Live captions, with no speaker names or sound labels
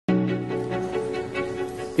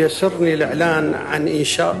يسرني الإعلان عن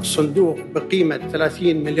إنشاء صندوق بقيمة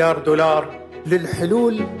 30 مليار دولار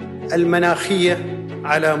للحلول المناخية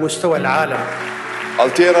على مستوى العالم.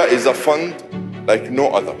 ALTÉRRA is a fund like no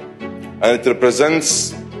other, and it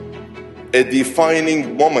represents a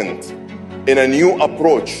defining moment in a new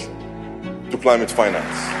approach to climate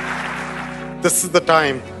finance. This is the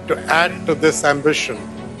time to add to this ambition,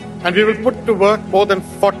 and we will put to work more than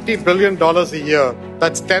 $40 billion a year.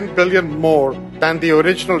 That's $10 billion more than the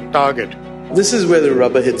original target. This is where the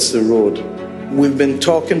rubber hits the road. We've been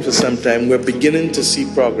talking for some time. We're beginning to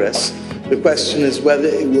see progress. The question is whether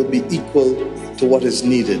it will be equal to what is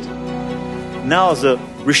needed. Now the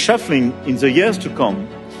reshuffling in the years to come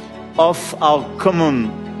of our common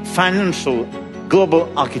financial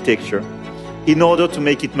global architecture in order to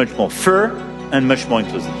make it much more fair and much more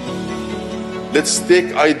inclusive. Let's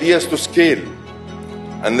take ideas to scale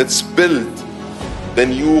and let's build the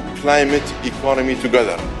new climate economy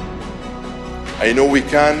together. I know we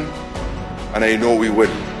can, and I know we will.